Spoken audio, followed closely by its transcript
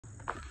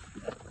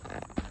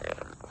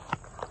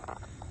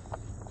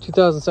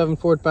2007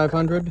 Ford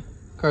 500.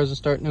 Cars will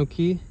start, no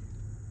key.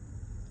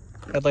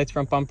 Headlights,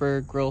 front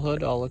bumper, grill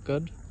hood, all look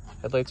good.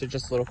 Headlights are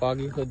just a little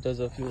foggy. Hood does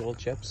a few little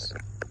chips.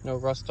 No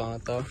rust on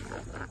it though.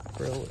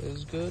 Grill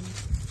is good.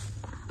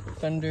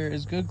 Fender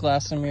is good.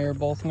 Glass and mirror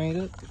both made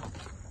it.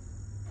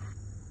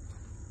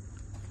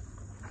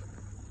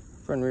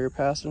 Front and rear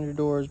passenger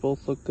doors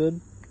both look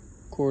good.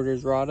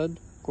 Quarter's rotted.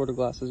 Quarter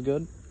glass is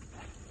good.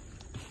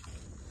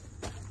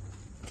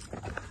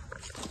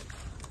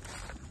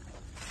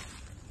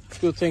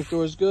 Fuel tank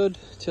door is good.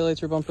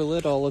 Taillights or bumper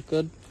lid all look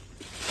good.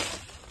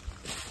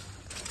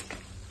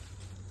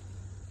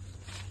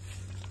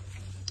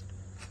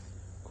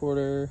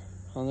 Quarter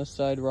on this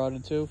side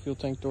rotted too. Fuel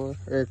tank door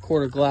or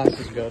quarter glass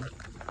is good.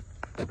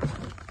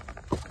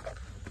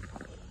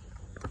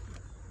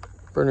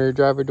 Front and rear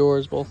driver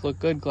doors both look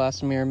good.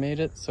 Glass and mirror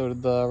made it. So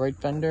did the right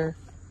fender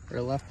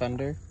or left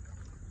fender.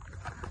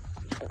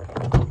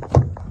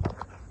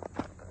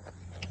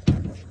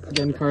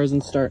 Again, cars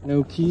and start,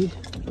 no key.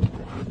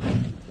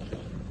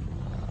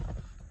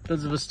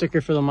 Does have a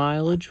sticker for the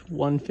mileage,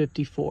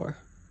 154.